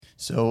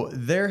So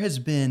there has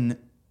been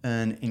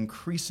an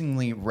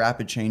increasingly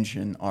rapid change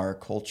in our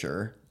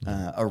culture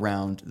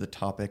around the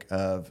topic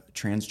of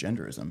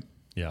transgenderism.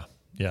 Yeah.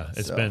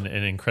 It's been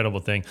an incredible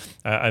thing.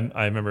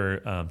 I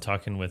remember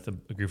talking with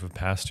a group of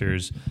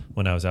pastors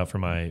when I was out for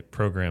my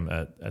program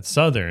at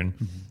Southern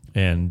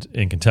and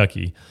in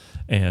Kentucky.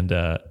 And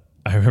I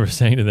remember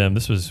saying to them,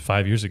 this was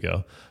 5 years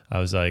ago, I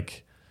was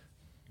like,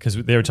 because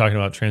they were talking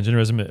about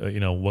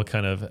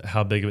transgenderism,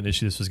 how big of an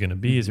issue this was going to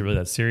be. Is it really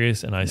that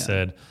serious? And I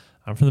said,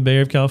 I'm from the Bay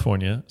Area of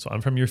California, so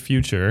I'm from your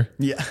future.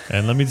 Yeah.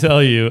 And let me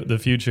tell you, the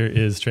future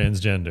is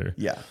transgender.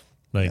 Yeah.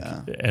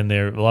 And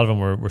a lot of them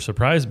were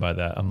surprised by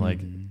that. I'm like,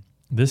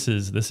 this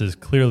is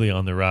clearly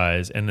on the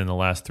rise. And in the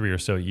last 3 or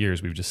so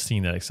years, we've just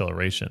seen that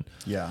acceleration.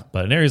 Yeah.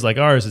 But in areas like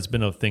ours, it's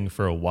been a thing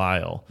for a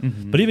while.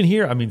 But even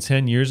here,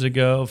 10 years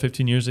ago,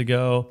 15 years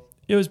ago,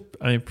 it was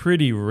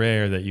pretty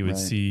rare that you would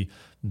see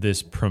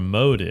this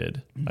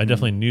promoted. I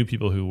definitely knew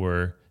people who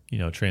were,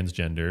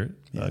 transgender,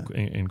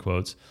 in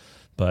quotes.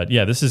 But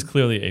yeah, this is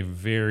clearly a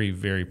very,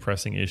 very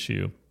pressing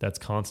issue that's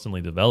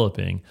constantly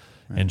developing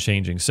and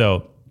changing.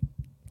 So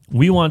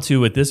we want to,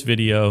 with this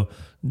video,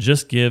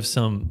 just give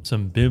some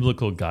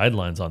biblical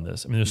guidelines on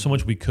this. There's so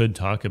much we could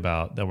talk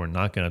about that we're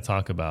not going to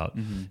talk about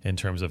in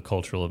terms of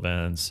cultural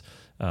events,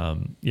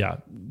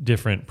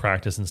 different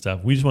practice and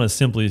stuff. We just want to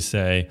simply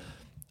say,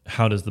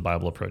 how does the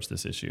Bible approach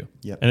this issue?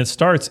 Yep. And it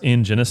starts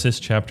in Genesis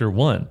chapter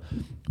 1.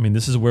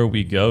 This is where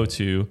we go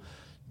to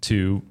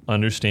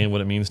understand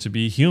what it means to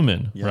be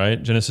human,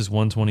 right? Genesis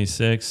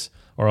 1:26,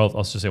 or I'll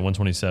just say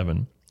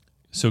 1:27.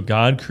 So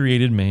God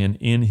created man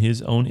in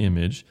his own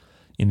image.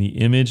 In the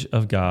image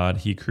of God,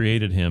 he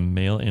created him,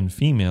 male and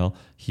female,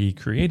 he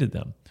created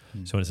them.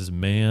 So when it says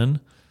man,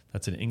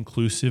 that's an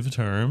inclusive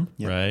term,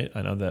 right?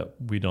 I know that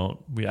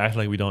we act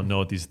like we don't know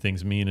what these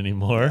things mean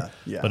anymore,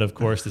 but of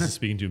course this is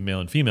speaking to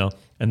male and female.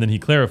 And then he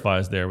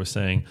clarifies there with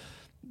saying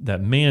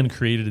that man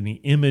created in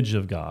the image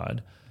of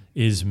God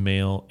is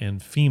male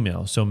and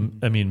female. So,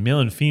 male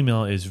and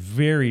female is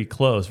very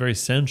close, very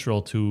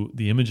central to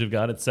the image of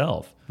God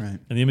itself. Right.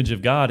 And the image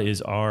of God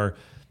is our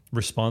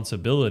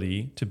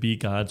responsibility to be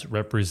God's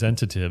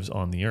representatives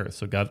on the earth.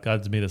 So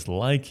God's made us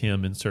like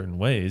him in certain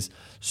ways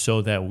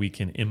so that we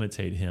can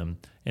imitate him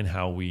in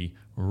how we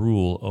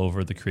rule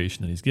over the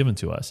creation that he's given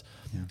to us.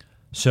 Yeah.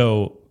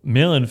 So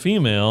male and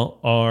female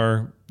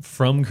are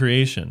from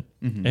creation.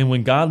 And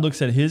when God looks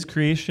at his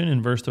creation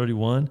in verse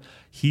 31,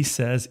 he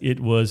says it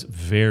was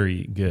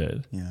very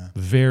good. Yeah.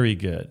 Very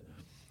good.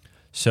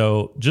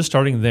 So just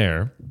starting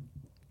there,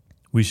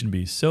 we should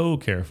be so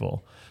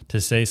careful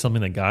to say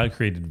something that God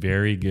created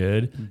very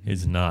good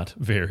is not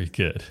very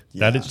good.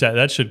 Yeah.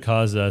 That should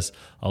cause us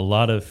a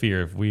lot of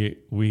fear if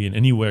we in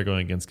any way are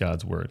going against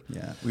God's word.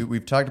 Yeah,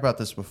 we've talked about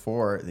this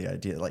before, the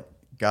idea like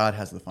God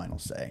has the final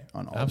say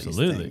on all these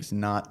things,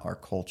 not our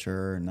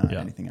culture, not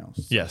anything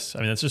else. Yes,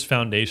 that's just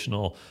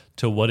foundational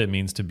to what it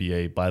means to be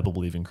a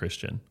Bible-believing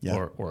Christian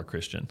or a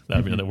Christian. That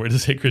would be another word to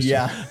say Christian.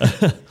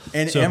 Yeah,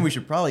 and we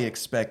should probably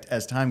expect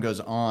as time goes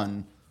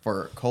on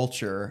for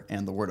culture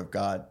and the Word of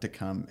God to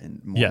come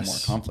in more and more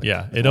conflict.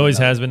 Yeah, it always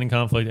has been in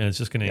conflict, and it's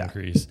just going to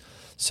increase.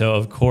 So,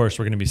 of course,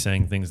 we're going to be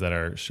saying things that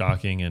are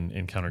shocking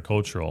and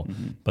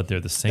countercultural, but they're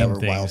the same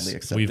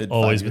things we've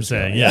always been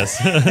saying.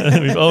 Yes,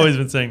 we've always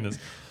been saying this.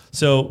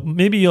 So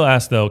maybe you'll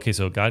ask, though, okay,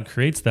 so God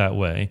creates that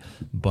way,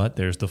 but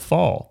there's the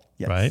fall,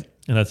 right?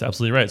 And that's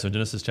absolutely right. So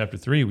Genesis chapter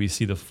 3, we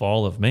see the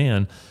fall of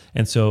man.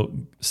 And so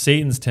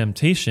Satan's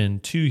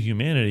temptation to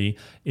humanity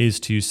is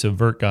to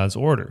subvert God's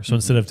order. So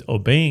instead of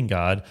obeying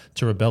God,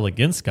 to rebel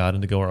against God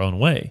and to go our own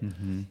way.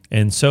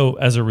 And so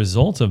as a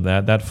result of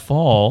that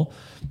fall,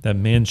 that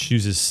man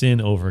chooses sin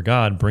over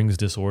God brings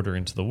disorder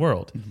into the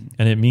world.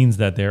 And it means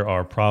that there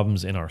are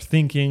problems in our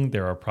thinking,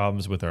 there are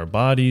problems with our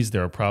bodies,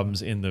 there are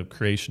problems in the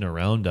creation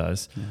around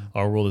us.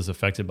 Our world is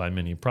affected by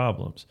many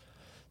problems.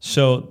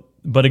 So,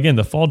 but again,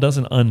 the fall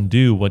doesn't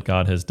undo what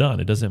God has done.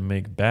 It doesn't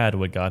make bad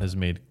what God has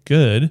made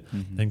good.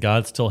 And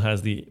God still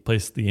has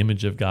placed the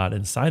image of God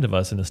inside of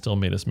us and has still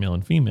made us male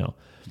and female.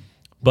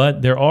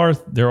 But there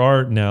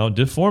are now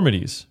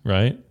deformities,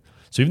 right?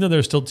 So even though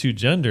there's still two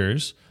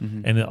genders,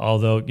 and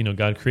although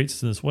God creates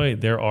us in this way,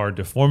 there are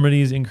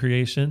deformities in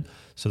creation.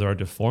 So there are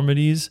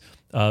deformities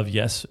of,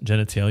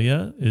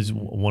 genitalia is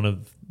one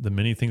of the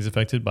many things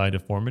affected by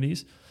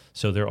deformities.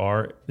 So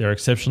they're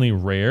exceptionally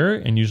rare,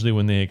 and usually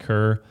when they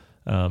occur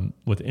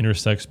with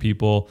intersex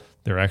people,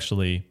 they're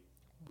actually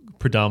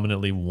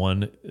predominantly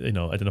one,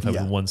 identify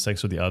with one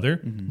sex or the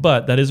other.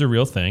 But that is a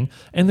real thing.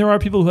 And there are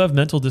people who have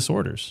mental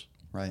disorders.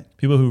 Right.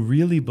 People who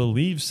really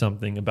believe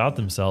something about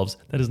themselves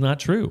that is not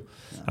true.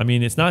 Yeah.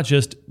 It's not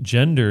just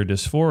gender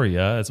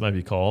dysphoria, as it might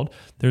be called.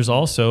 There's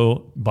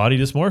also body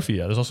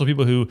dysmorphia. There's also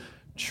people who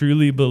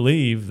truly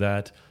believe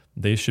that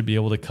they should be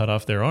able to cut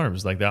off their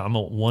arms. Like that, I'm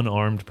a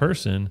one-armed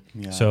person,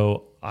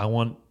 so I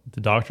want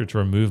the doctor to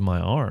remove my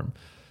arm.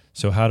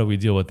 So how do we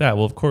deal with that?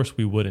 Well, of course,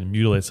 we wouldn't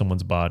mutilate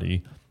someone's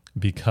body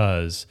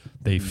because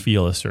they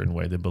feel a certain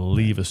way. They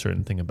believe a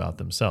certain thing about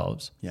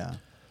themselves. Yeah.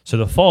 So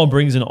the fall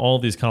brings in all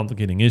these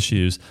complicating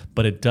issues,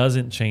 but it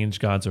doesn't change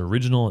God's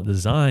original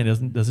design.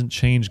 It doesn't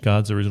change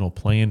God's original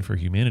plan for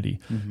humanity,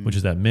 which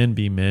is that men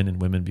be men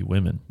and women be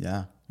women.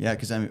 Yeah. Yeah,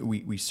 because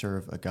we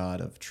serve a God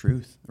of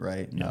truth,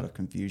 right? Not of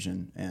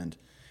confusion. And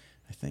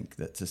I think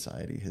that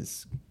society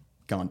has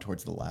gone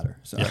towards the latter.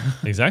 So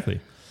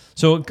exactly.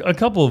 So a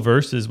couple of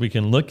verses we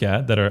can look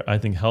at that are, I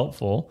think,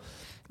 helpful.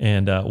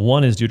 And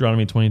one is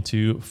Deuteronomy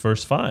 22,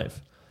 verse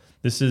 5.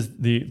 This is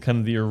the kind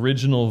of the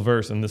original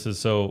verse, and this is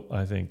so,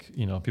 I think,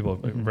 people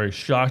are very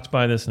shocked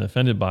by this and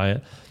offended by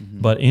it.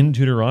 But in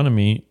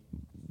Deuteronomy,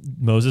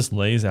 Moses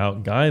lays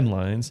out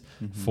guidelines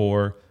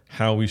for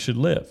how we should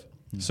live.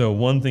 So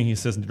one thing he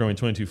says in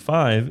Deuteronomy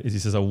 22:5 is he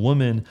says, a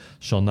woman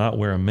shall not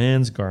wear a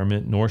man's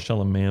garment, nor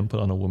shall a man put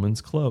on a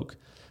woman's cloak.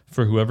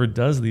 For whoever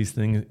does these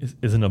things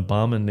is an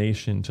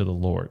abomination to the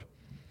Lord.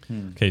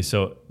 Okay,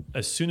 so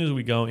as soon as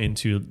we go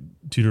into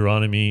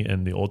Deuteronomy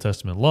and the Old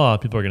Testament law,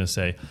 people are going to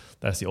say,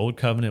 that's the Old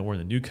Covenant, we're in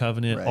the New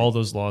Covenant, all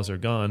those laws are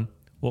gone.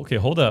 Well, okay,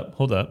 hold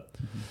up.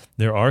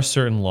 There are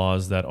certain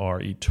laws that are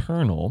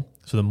eternal.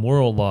 So the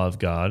moral law of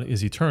God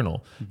is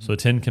eternal. So the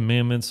 10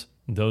 Commandments,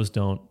 those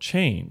don't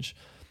change.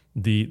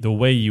 The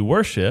way you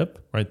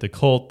worship, right, the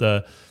cult,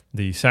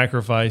 the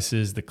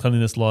sacrifices, the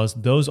cleanliness laws,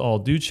 those all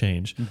do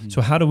change.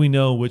 So how do we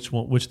know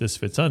which this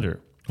fits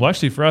under? Well,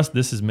 actually, for us,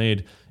 this is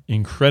made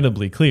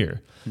incredibly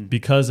clear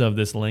because of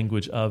this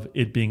language of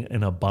it being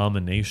an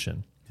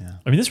abomination. Yeah.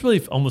 I mean, this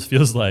really almost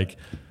feels like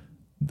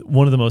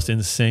one of the most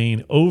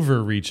insane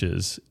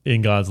overreaches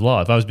in God's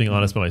law. If I was being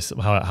honest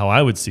about how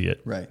I would see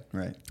it. Right.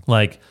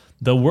 Like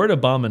the word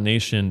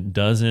abomination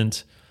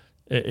doesn't,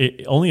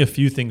 only a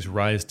few things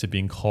rise to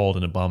being called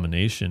an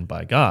abomination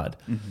by God.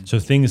 So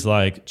things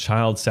like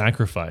child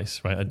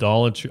sacrifice, right?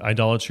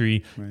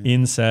 Idolatry,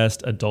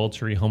 incest,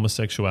 adultery,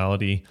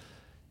 homosexuality.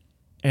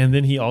 And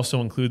then he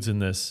also includes in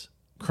this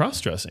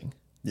cross-dressing.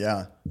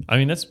 Yeah. I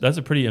mean, that's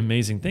a pretty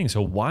amazing thing.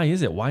 So why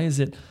is it? Why is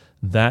it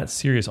that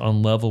serious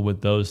on level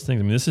with those things?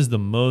 I mean, this is the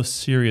most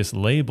serious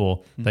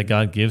label that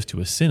God gives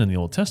to a sin in the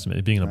Old Testament,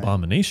 it being an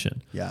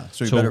abomination. Yeah.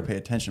 So you better pay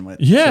attention when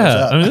it shows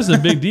up. I mean, this is a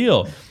big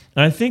deal.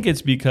 And I think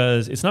it's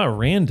because it's not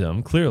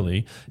random,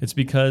 clearly. It's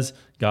because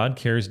God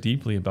cares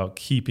deeply about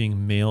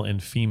keeping male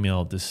and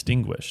female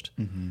distinguished.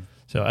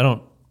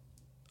 So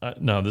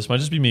this might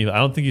just be me. I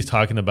don't think he's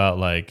talking about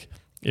like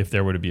if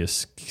there were to be a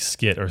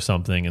skit or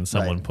something and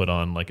someone put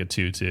on like a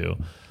tutu.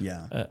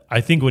 Yeah.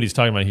 I think what he's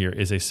talking about here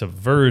is a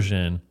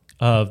subversion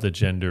of the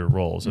gender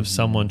roles of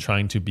someone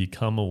trying to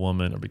become a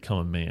woman or become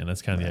a man.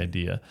 That's kind of the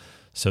idea.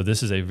 So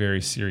this is a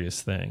very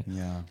serious thing.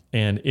 Yeah.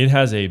 And it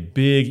has a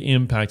big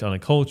impact on a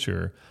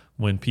culture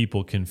when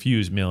people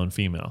confuse male and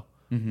female.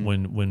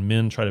 When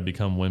men try to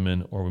become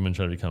women or women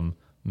try to become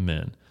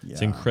men. Yeah.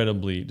 It's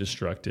incredibly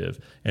destructive.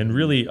 And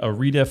really a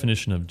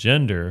redefinition of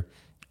gender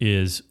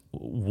is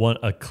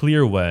a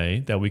clear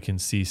way that we can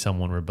see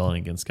someone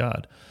rebelling against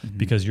God,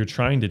 because you're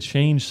trying to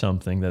change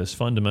something that is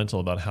fundamental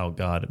about how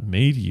God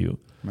made you.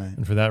 Right.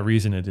 And for that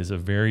reason, it is a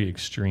very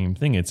extreme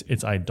thing.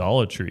 It's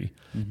idolatry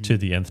to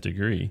the nth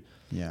degree.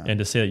 Yeah. And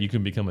to say that you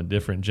can become a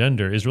different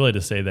gender is really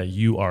to say that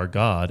you are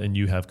God and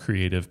you have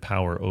creative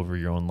power over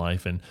your own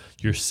life and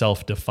you're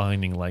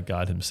self-defining like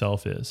God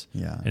himself is,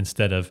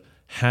 instead of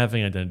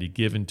having identity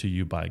given to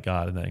you by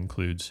God, and that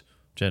includes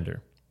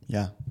gender.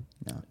 Yeah.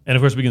 And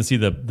of course, we can see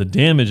the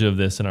damage of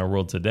this in our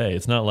world today.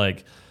 It's not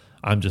like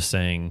I'm just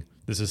saying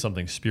this is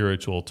something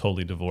spiritual,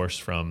 totally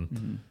divorced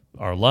from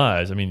our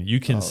lives. I mean, you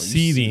can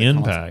see the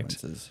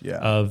impact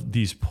of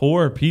these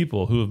poor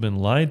people who have been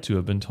lied to,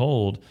 have been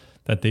told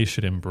that they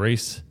should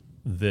embrace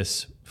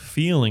this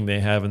feeling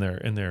they have in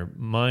their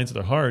minds,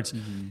 their hearts,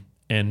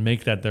 and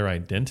make that their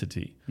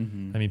identity. I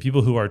mean,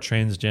 people who are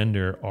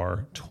transgender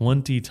are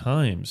 20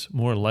 times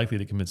more likely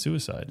to commit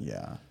suicide.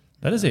 Yeah.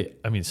 That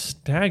is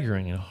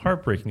staggering and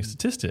heartbreaking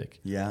statistic.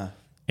 Yeah.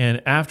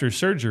 And after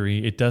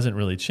surgery, it doesn't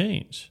really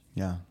change.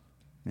 Yeah.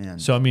 Man.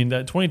 So, I mean,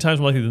 that 20 times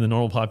more likely than the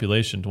normal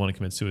population to want to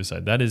commit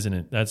suicide.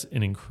 That's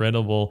an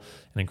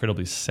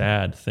incredibly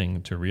sad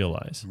thing to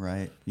realize.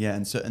 Right. Yeah.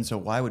 And so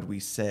why would we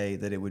say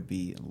that it would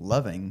be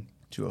loving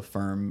to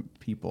affirm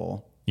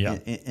people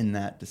in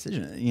that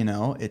decision? You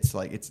know, it's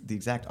like, it's the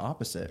exact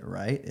opposite,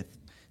 right? If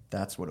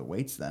that's what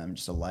awaits them,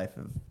 just a life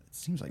of, it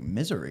seems like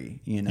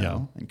misery,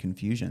 and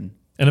confusion.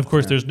 And of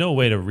course, there's no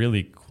way to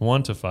really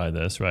quantify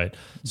this, right?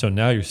 So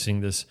now you're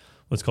seeing this,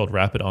 what's called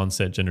rapid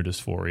onset gender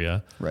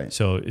dysphoria. Right.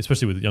 So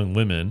especially with young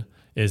women,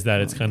 is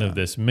that it's kind of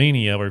this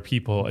mania where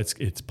people,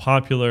 it's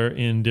popular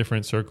in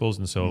different circles.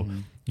 And so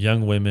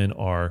young women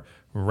are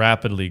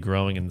rapidly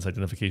growing in this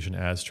identification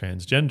as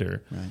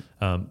transgender.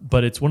 Right.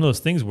 But it's one of those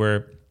things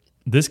where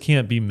this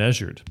can't be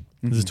measured.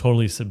 This is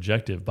totally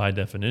subjective by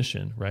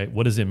definition, right?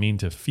 What does it mean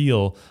to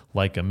feel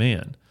like a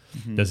man?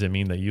 Does it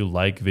mean that you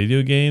like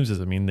video games? Does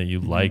it mean that you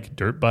like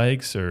dirt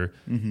bikes? Or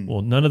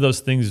well, none of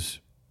those things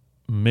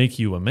make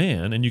you a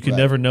man, and you can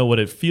never know what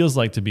it feels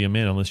like to be a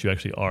man unless you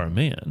actually are a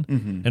man,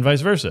 and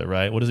vice versa,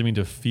 right? What does it mean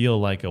to feel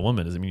like a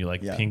woman? Does it mean you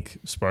like pink,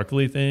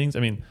 sparkly things?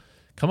 I mean,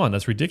 come on,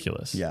 that's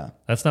ridiculous. Yeah,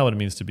 that's not what it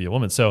means to be a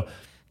woman. So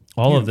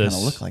all of this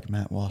kind of look like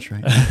Matt Walsh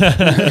right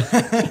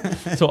now.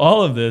 So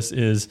all of this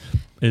is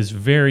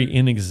very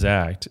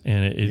inexact,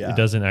 and it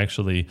doesn't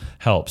actually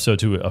help. So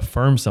to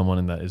affirm someone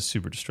in that is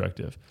super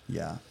destructive.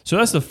 Yeah. So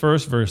that's the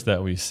first verse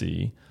that we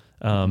see.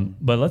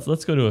 But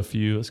let's go to a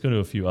few. Let's go to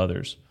a few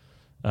others.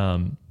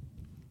 I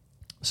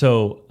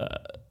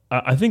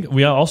think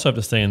we also have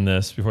to say in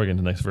this before we get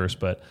into the next verse,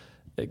 but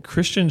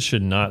Christians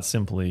should not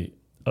simply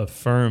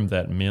affirm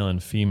that male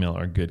and female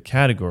are good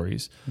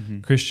categories.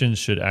 Christians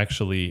should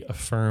actually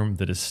affirm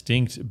the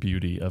distinct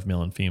beauty of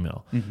male and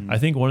female. I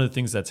think one of the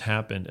things that's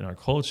happened in our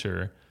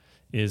culture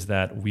is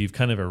that we've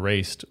kind of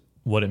erased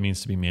what it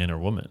means to be man or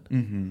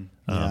woman.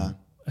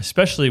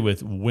 Especially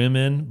with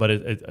women, but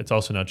it's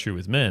also not true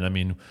with men. I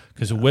mean,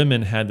 because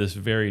women had this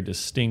very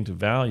distinct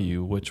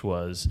value, which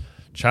was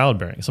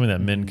childbearing, something that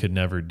men could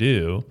never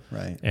do.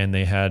 Right. And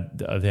they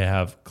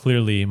have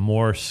clearly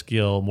more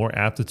skill, more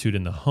aptitude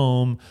in the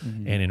home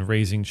and in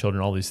raising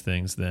children, all these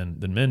things than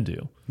men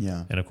do.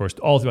 Yeah. And of course,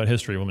 all throughout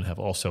history, women have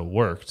also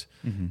worked,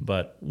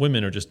 but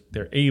women are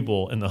they're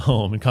able in the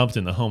home and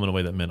competent in the home in a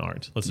way that men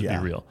aren't. Let's just be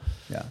real.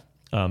 Yeah.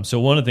 So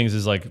one of the things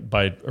is like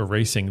by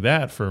erasing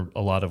that for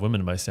a lot of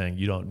women by saying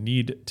you don't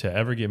need to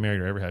ever get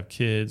married or ever have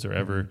kids or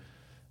ever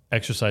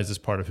exercise this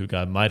part of who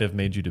God might have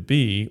made you to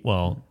be.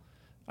 Well,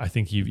 I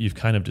think you've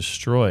kind of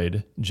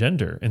destroyed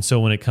gender. And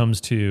so when it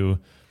comes to,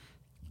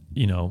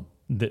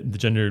 the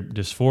gender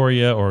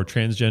dysphoria or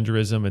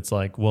transgenderism, it's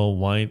like, well,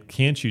 why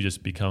can't you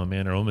just become a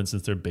man or a woman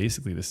since they're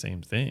basically the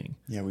same thing?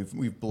 Yeah,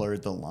 we've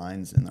blurred the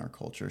lines in our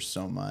culture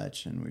so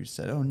much, and we've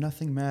said, oh,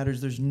 nothing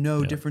matters. There's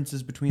no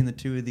differences between the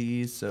two of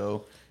these,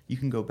 so you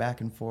can go back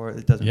and forth.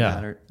 It doesn't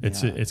matter.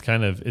 It's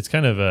kind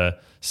of a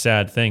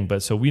sad thing.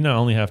 But so we not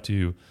only have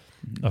to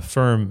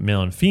affirm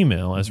male and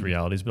female as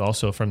realities, but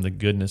also affirm the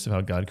goodness of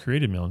how God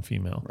created male and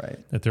female. Right.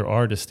 That there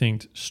are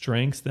distinct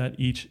strengths that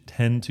each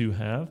tend to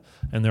have,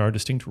 and there are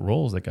distinct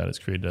roles that God has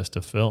created us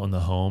to fill in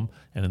the home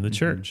and in the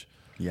church.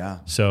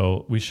 Yeah.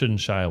 So we shouldn't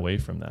shy away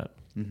from that.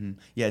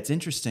 Yeah, it's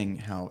interesting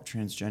how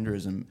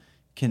transgenderism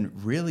can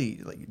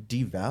really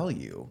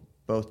devalue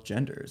both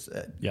genders.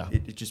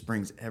 It just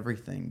brings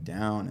everything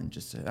down and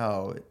just say,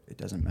 oh, it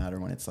doesn't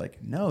matter, when it's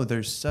like, no,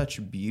 there's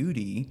such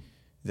beauty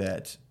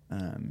that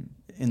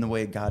in the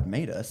way God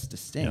made us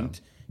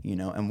distinct,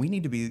 and we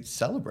need to be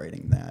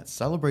celebrating that.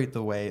 Celebrate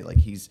the way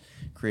He's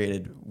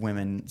created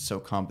women so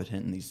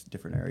competent in these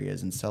different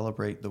areas, and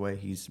celebrate the way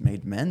He's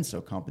made men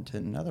so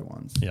competent in other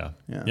ones. Yeah,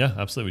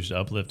 absolutely. We should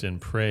uplift and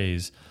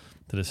praise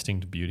the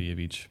distinct beauty of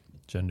each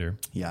gender.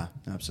 Yeah,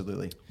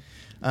 absolutely.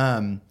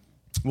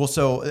 Well,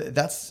 so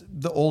that's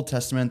the Old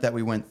Testament that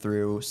we went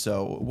through.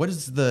 So what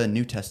does the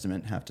New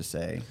Testament have to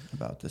say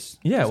about this?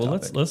 Yeah, well,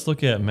 let's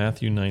look at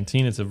Matthew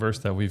 19. It's a verse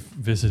that we've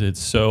visited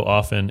so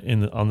often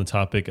on the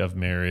topic of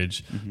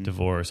marriage,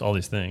 divorce, all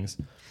these things.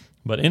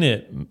 But in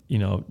it,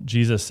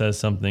 Jesus says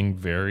something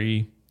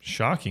very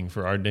shocking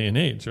for our day and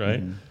age,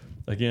 right?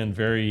 Again,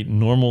 very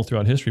normal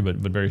throughout history, but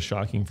very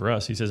shocking for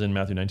us. He says in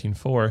Matthew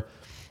 19:4,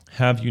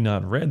 "Have you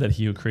not read that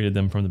he who created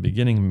them from the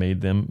beginning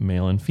made them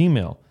male and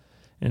female?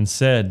 And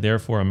said,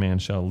 therefore a man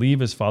shall leave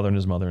his father and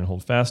his mother and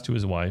hold fast to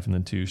his wife, and the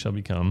two shall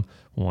become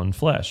one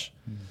flesh."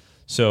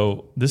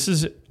 So this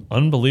is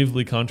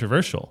unbelievably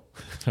controversial,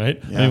 right?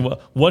 Yeah. I mean,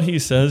 what he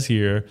says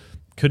here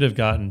could have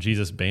gotten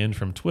Jesus banned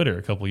from Twitter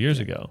a couple years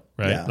ago,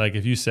 right? Yeah. Like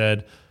if you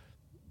said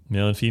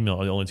male and female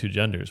are the only two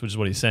genders, which is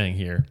what he's saying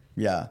here.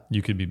 Yeah,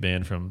 you could be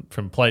banned from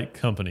Polite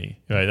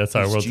Company, right? That's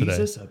our world today.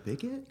 Is Jesus a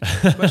bigot?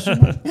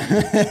 Question mark.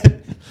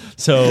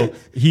 So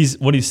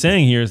what he's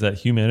saying here is that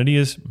humanity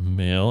is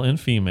male and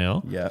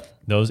female. Yeah,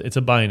 it's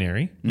a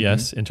binary.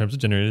 Yes, in terms of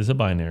gender, it is a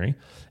binary,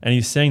 and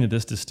he's saying that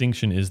this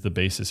distinction is the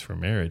basis for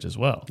marriage as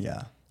well.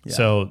 Yeah. Yeah.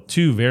 So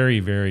two very,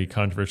 very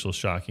controversial,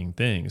 shocking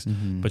things.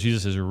 But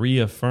Jesus is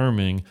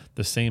reaffirming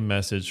the same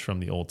message from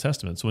the Old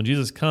Testament. So when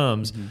Jesus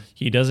comes,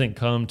 he doesn't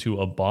come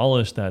to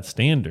abolish that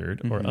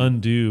standard or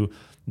undo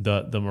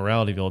the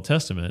morality of the Old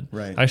Testament.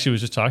 Right. I actually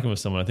was just talking with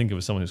someone, I think it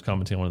was someone who was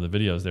commenting on one of the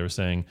videos, they were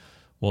saying,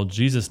 well,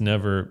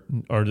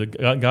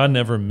 God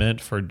never meant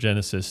for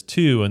Genesis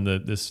 2 and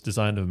this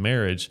design of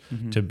marriage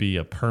to be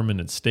a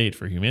permanent state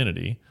for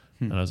humanity.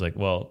 And I was like,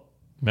 well,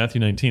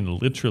 Matthew 19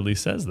 literally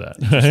says that,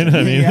 right?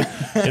 I mean,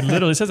 it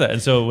literally says that. And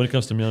so when it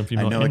comes to male and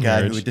female, I know a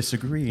guy who would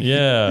disagree.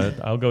 Yeah,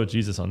 I'll go with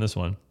Jesus on this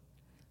one.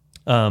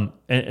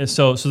 And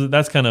so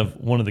that's kind of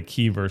one of the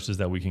key verses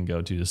that we can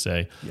go to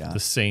say the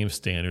same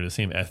standard, the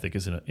same ethic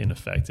is in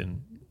effect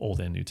in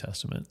Old and New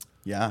Testament.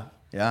 Yeah.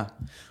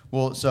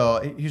 Well, so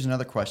here's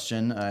another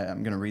question.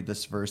 I'm going to read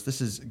this verse. This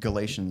is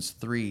Galatians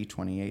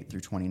 3:28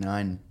 through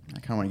 29. I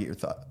kind of want to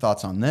get your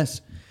thoughts on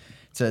this.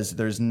 It says,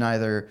 "There's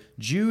neither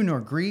Jew nor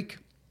Greek,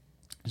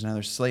 there's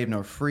neither slave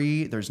nor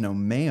free, there's no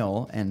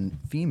male and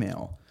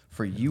female,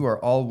 for you are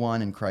all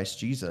one in Christ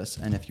Jesus.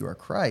 And if you are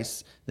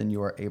Christ, then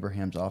you are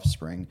Abraham's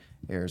offspring,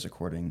 heirs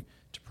according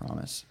to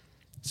promise."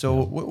 So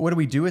what do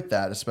we do with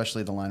that,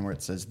 especially the line where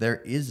it says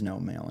there is no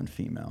male and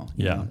female?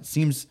 You know, it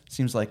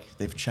seems like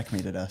they've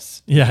checkmated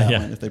us.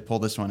 If they pull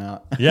this one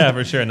out. Yeah,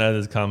 for sure. And that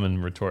is a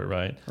common retort,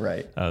 right?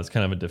 Right. It's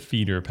kind of a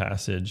defeater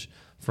passage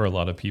for a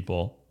lot of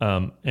people.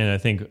 And I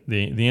think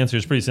the answer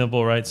is pretty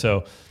simple, right?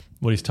 So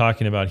what he's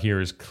talking about here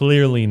is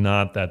clearly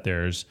not that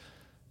there's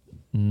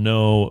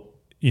no,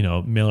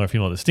 male or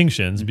female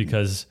distinctions,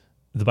 because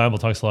the Bible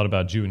talks a lot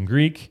about Jew and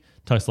Greek,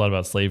 talks a lot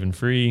about slave and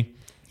free,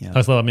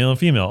 talks a lot about male and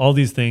female. All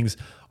these things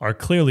are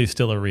clearly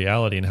still a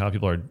reality in how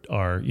people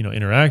are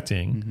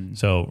interacting.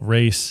 So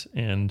race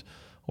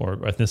or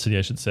ethnicity,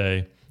 I should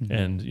say,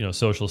 and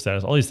social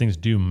status, all these things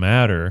do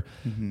matter,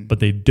 but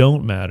they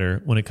don't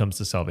matter when it comes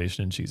to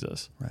salvation in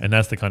Jesus. Right. And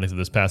that's the context of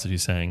this passage.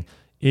 He's saying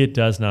it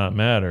does not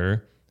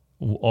matter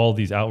all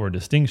these outward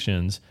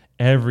distinctions.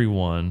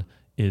 Everyone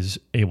is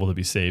able to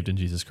be saved in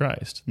Jesus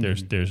Christ.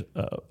 There's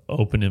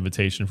open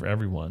invitation for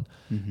everyone.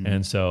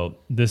 And so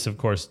this, of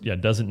course,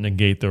 doesn't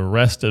negate the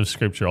rest of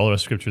Scripture, all the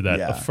rest of Scripture that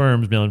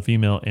affirms male and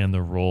female and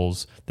the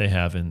roles they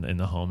have in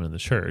the home and in the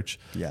church.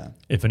 Yeah.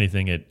 If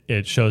anything,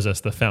 it shows us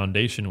the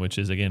foundation, which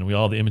is, again, we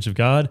all have the image of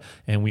God,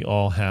 and we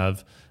all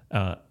have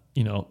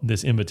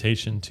this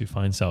invitation to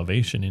find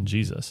salvation in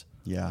Jesus.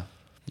 Yeah.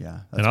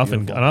 Yeah, and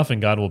often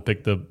God will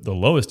pick the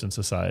lowest in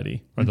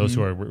society, or those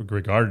who are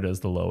regarded as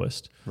the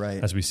lowest,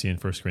 right? As we see in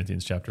 1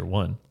 Corinthians chapter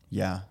 1.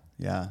 Yeah.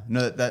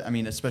 No, that I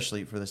mean,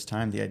 especially for this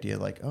time, the idea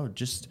like,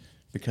 just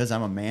because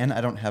I'm a man,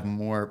 I don't have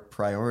more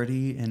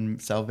priority in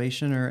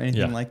salvation or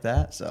anything like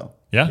that. So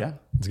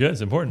it's good.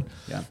 It's important.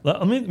 Yeah.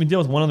 Let me deal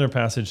with one other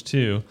passage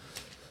too,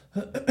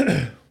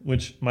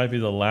 which might be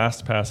the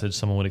last passage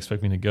someone would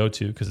expect me to go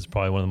to, because it's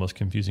probably one of the most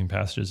confusing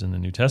passages in the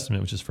New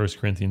Testament, which is 1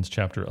 Corinthians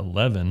chapter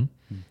 11.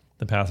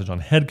 The passage on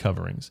head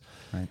coverings.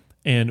 Right.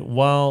 And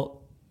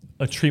while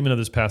a treatment of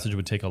this passage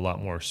would take a lot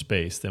more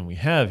space than we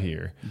have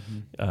here,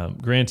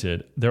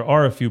 granted, there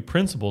are a few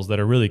principles that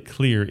are really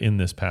clear in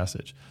this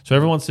passage. So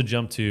everyone wants to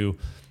jump to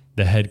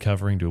the head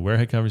covering. Do we wear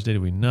head coverings today?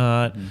 Do we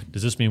not?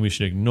 Does this mean we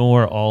should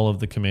ignore all of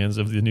the commands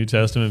of the New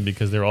Testament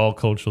because they're all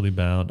culturally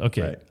bound?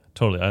 Okay,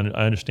 totally.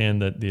 I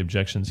understand that the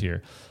objections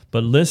here.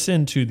 But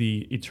listen to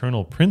the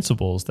eternal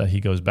principles that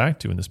he goes back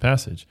to in this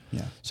passage.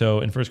 Yeah.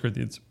 So in 1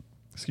 Corinthians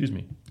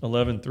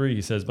 11:3,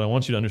 he says, but I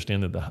want you to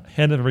understand that the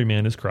head of every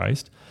man is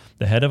Christ,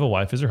 the head of a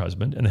wife is her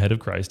husband, and the head of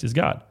Christ is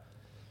God.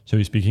 So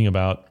he's speaking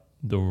about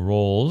the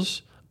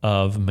roles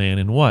of man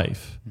and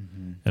wife.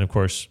 And of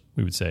course,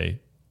 we would say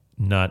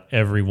not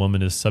every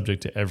woman is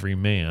subject to every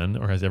man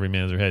or has every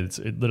man as their head. It's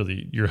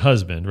literally your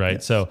husband, right?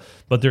 Yes. So,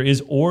 but there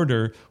is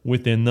order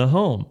within the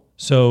home.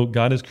 So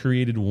God has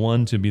created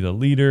one to be the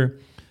leader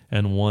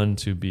and one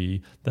to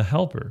be the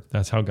helper.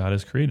 That's how God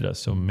has created us.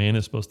 So man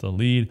is supposed to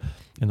lead,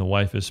 and the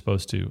wife is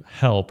supposed to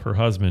help her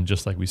husband,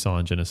 just like we saw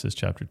in Genesis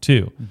chapter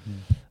 2.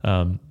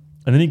 And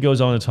then he goes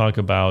on to talk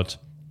about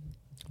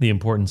the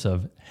importance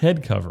of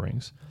head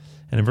coverings.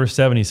 And in verse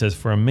 7, he says,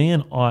 for a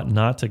man ought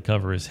not to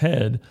cover his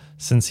head,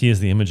 since he is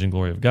the image and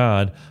glory of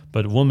God,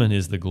 but woman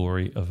is the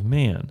glory of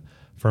man.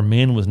 For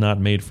man was not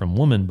made from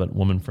woman, but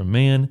woman from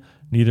man.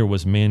 Neither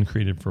was man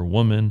created for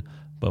woman,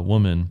 but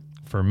woman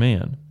for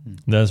man.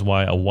 That is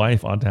why a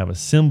wife ought to have a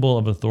symbol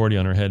of authority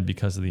on her head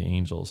because of the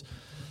angels.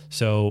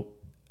 So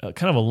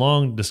kind of a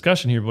long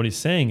discussion here, but what he's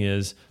saying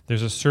is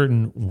there's a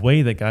certain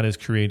way that God has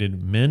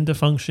created men to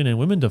function and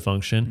women to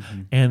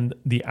function, and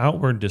the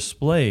outward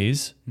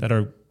displays that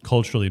are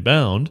culturally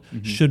bound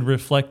should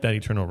reflect that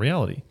eternal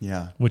reality,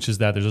 which is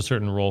that there's a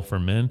certain role for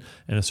men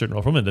and a certain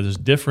role for women, that there's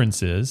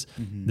differences,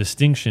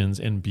 distinctions,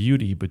 and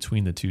beauty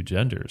between the two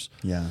genders.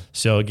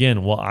 So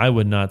again, while I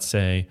would not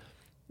say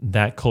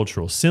that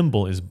cultural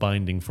symbol is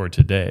binding for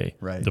today,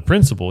 the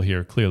principle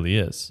here clearly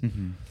is.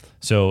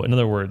 So in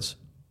other words,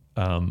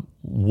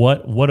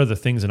 what are the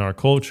things in our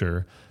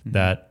culture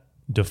that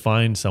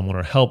define someone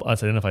or help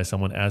us identify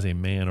someone as a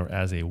man or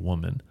as a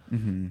woman?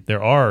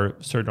 There are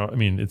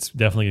certain, it's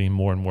definitely getting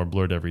more and more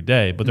blurred every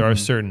day, but there are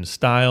certain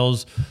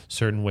styles,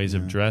 certain ways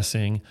of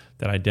dressing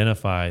that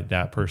identify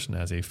that person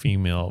as a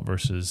female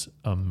versus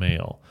a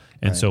male.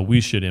 And so we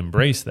should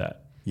embrace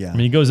that.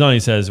 He goes on, he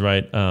says,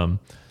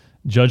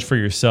 judge for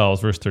yourselves,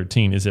 verse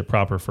 13, is it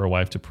proper for a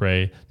wife to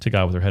pray to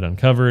God with her head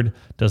uncovered?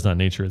 Does not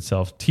nature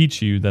itself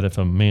teach you that if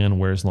a man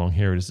wears long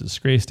hair, it is a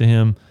disgrace to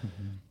him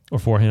or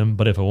for him?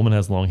 But if a woman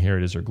has long hair,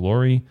 it is her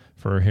glory,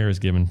 for her hair is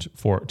given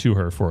to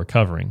her for a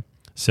covering.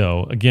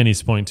 So again,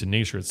 he's pointing to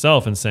nature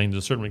itself and saying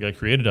there's a certain way God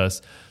created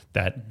us,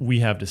 that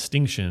we have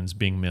distinctions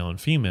being male and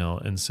female.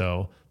 And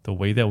so the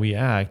way that we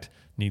act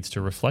needs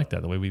to reflect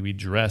that. The way we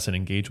dress and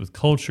engage with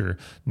culture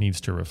needs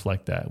to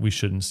reflect that. We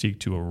shouldn't seek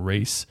to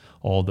erase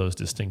all those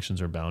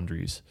distinctions or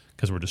boundaries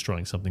because we're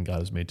destroying something God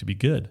has made to be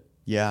good.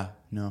 Yeah,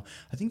 no,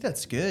 I think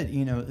that's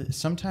good.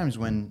 Sometimes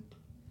when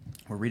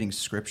we're reading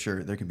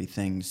scripture, there can be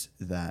things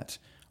that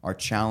are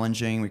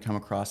challenging. We come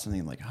across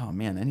something like, oh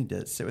man, I need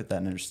to sit with that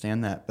and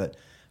understand that. But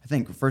I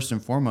think first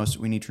and foremost,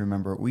 we need to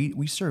remember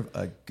we serve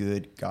a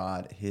good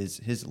God.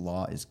 His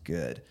law is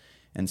good.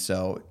 And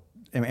so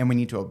and we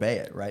need to obey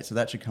it, right? So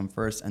that should come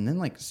first. And then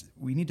like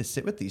we need to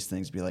sit with these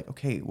things, be like,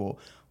 okay, well,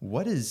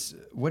 what is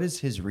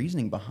his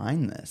reasoning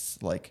behind this?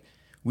 Like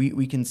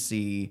we can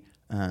see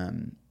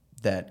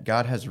that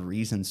God has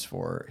reasons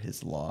for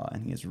his law,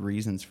 and he has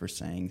reasons for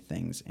saying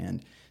things.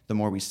 And the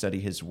more we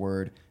study his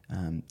word,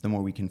 the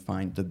more we can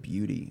find the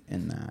beauty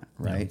in that,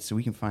 right? Yeah. So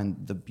we can find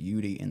the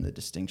beauty in the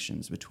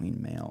distinctions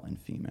between male and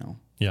female.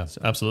 Yeah,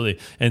 so. Absolutely.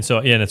 And so,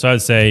 and so I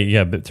would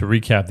say, but to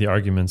recap, the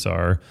arguments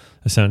are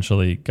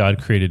essentially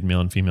God created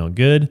male and female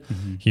good.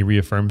 Mm-hmm. He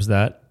reaffirms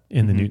that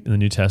in the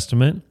New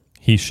Testament.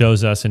 He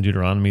shows us in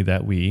Deuteronomy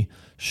that we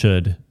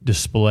should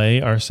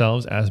display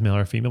ourselves as male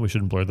or female. We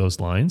shouldn't blur those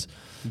lines.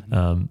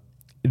 Mm-hmm.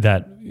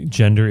 That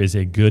gender is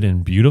a good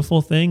and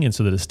beautiful thing, and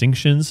so the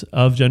distinctions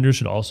of gender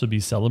should also be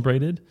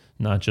celebrated,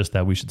 not just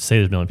that we should say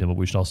there's male and female, but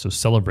we should also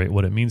celebrate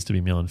what it means to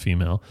be male and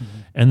female. Mm-hmm.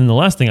 And then the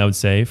last thing I would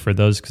say for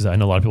those, because I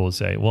know a lot of people would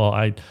say, well,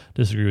 I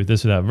disagree with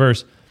this or that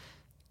verse,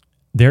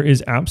 there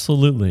is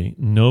absolutely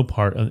no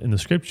part in the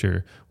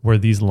scripture where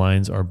these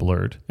lines are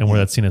blurred and where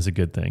that's seen as a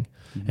good thing.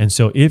 Mm-hmm. And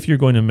so if you're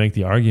going to make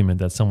the argument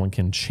that someone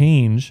can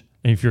change,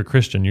 and if you're a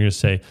Christian, you're going to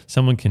say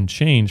someone can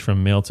change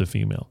from male to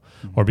female,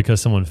 or because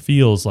someone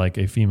feels like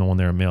a female when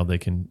they're a male, they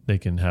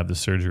can have the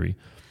surgery.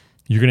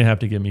 You're going to have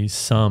to give me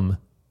some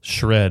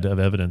shred of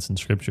evidence in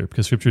Scripture,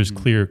 because Scripture is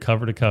clear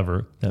cover to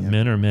cover that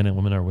men are men and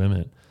women are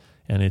women,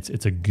 and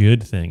it's a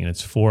good thing and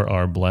it's for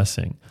our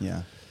blessing.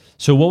 Yeah.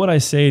 So what would I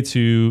say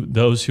to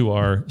those who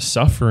are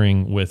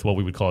suffering with what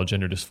we would call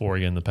gender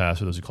dysphoria in the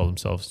past, or those who call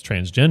themselves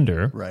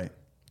transgender? Right.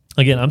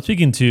 Again,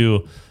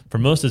 for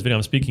most of this video,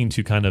 I'm speaking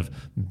to kind of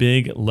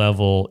big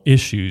level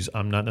issues.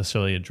 I'm not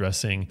necessarily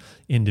addressing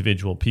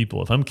individual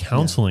people. If I'm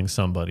counseling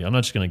somebody, I'm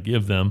not just going to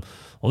give them,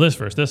 well, this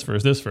verse,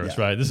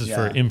 right? This is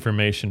for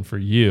information for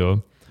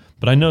you.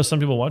 But I know some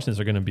people watching this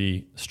are going to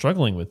be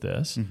struggling with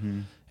this.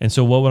 Mm-hmm. And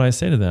so what would I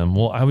say to them?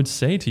 Well, I would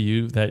say to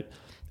you that,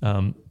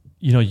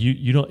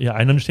 you don't,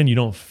 I understand you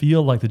don't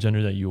feel like the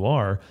gender that you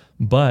are,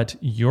 but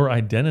your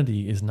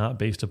identity is not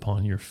based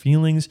upon your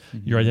feelings.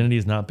 Mm-hmm. Your identity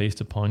is not based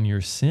upon your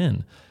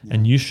sin. Yeah.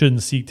 And you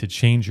shouldn't seek to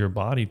change your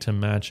body to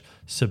match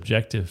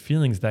subjective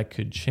feelings that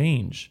could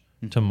change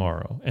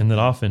tomorrow, and that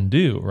often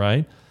do,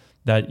 right?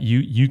 That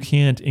you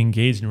can't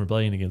engage in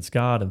rebellion against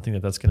God and think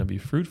that that's going to be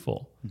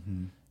fruitful.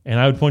 Mm-hmm. And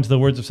I would point to the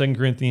words of 2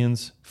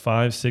 Corinthians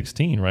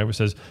 5:16, right, where it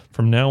says,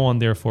 "From now on,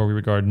 therefore, we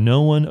regard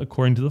no one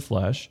according to the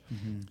flesh.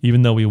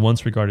 Even though we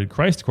once regarded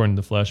Christ according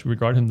to the flesh, we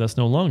regard him thus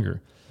no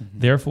longer.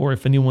 Therefore,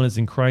 if anyone is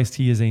in Christ,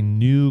 he is a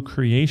new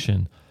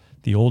creation.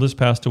 The old has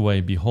passed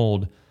away.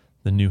 Behold,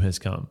 the new has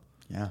come."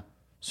 Yeah.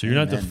 So you're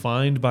not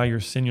defined by your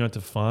sin. You're not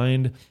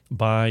defined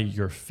by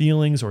your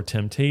feelings or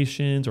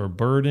temptations or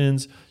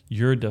burdens.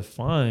 You're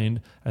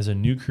defined as a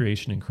new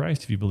creation in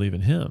Christ if you believe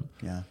in him.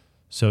 Yeah.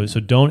 So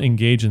don't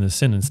engage in the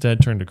sin.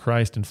 Instead, turn to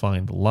Christ and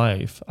find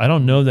life. I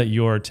don't know that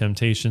your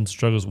temptation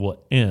struggles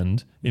will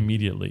end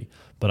immediately,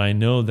 but I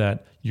know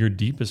that your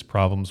deepest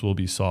problems will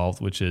be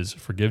solved, which is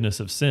forgiveness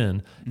of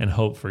sin and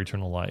hope for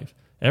eternal life.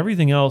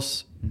 Everything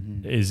else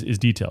is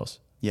details.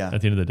 Yeah.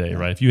 At the end of the day,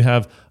 right? If you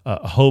have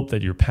a hope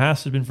that your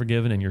past has been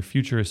forgiven and your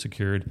future is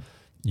secured,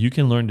 you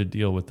can learn to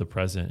deal with the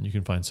present, and you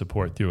can find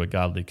support through a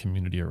godly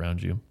community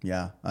around you.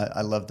 Yeah,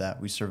 I love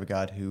that. We serve a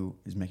God who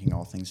is making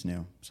all things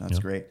new. So that's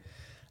great.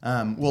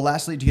 Well,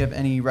 lastly, do you have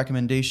any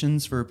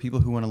recommendations for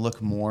people who want to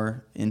look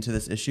more into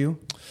this issue?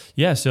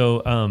 Yeah,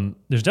 so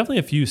there's definitely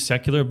a few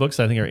secular books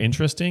that I think are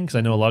interesting, because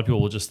I know a lot of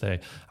people will just say,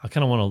 I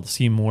kind of want to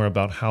see more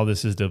about how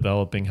this is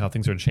developing, how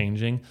things are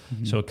changing.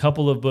 Mm-hmm. So a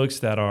couple of books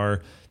that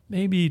are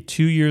maybe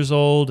 2 years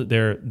old,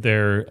 they're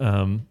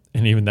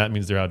and even that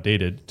means they're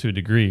outdated to a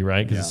degree,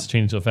 right? Because it's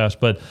changing so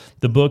fast. But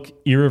the book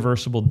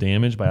Irreversible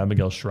Damage by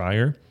Abigail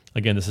Schreier,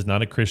 again, this is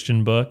not a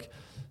Christian book,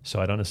 so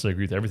I don't necessarily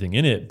agree with everything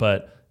in it,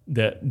 but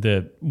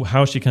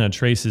how she kind of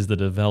traces the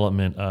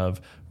development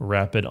of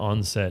rapid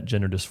onset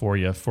gender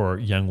dysphoria for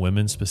young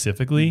women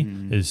specifically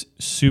is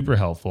super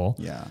helpful.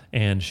 Yeah.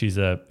 And she's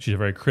a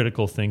very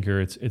critical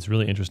thinker. It's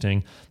really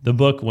interesting. The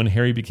book When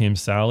Harry Became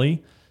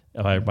Sally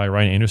by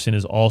Ryan Anderson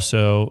is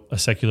also a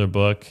secular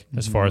book,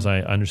 as far as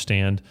I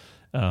understand.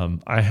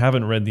 I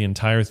haven't read the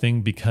entire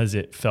thing because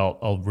it felt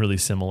really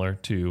similar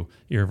to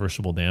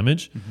Irreversible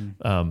Damage,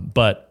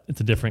 but it's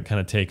a different kind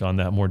of take on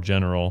that more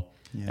general.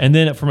 Yeah. And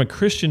then from a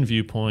Christian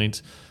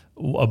viewpoint,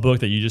 a book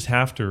that you just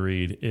have to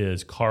read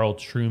is Carl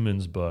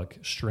Trueman's book,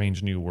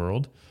 Strange New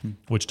World,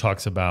 which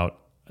talks about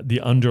the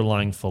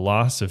underlying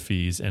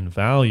philosophies and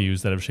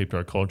values that have shaped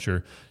our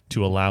culture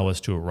to allow us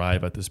to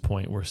arrive at this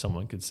point where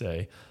someone could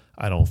say,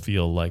 I don't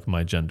feel like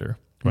my gender,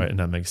 right? And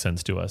that makes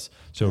sense to us.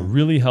 So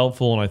really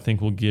helpful, and I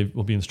think will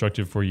be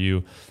instructive for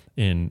you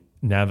in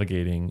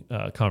navigating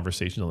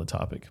conversations on the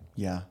topic.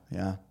 Yeah.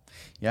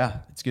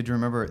 It's good to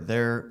remember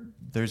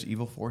there's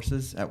evil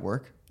forces at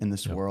work in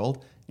this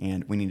world,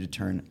 and we need to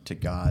turn to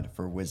God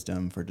for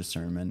wisdom, for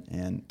discernment,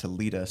 and to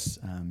lead us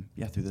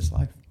through this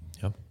life.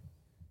 Yep.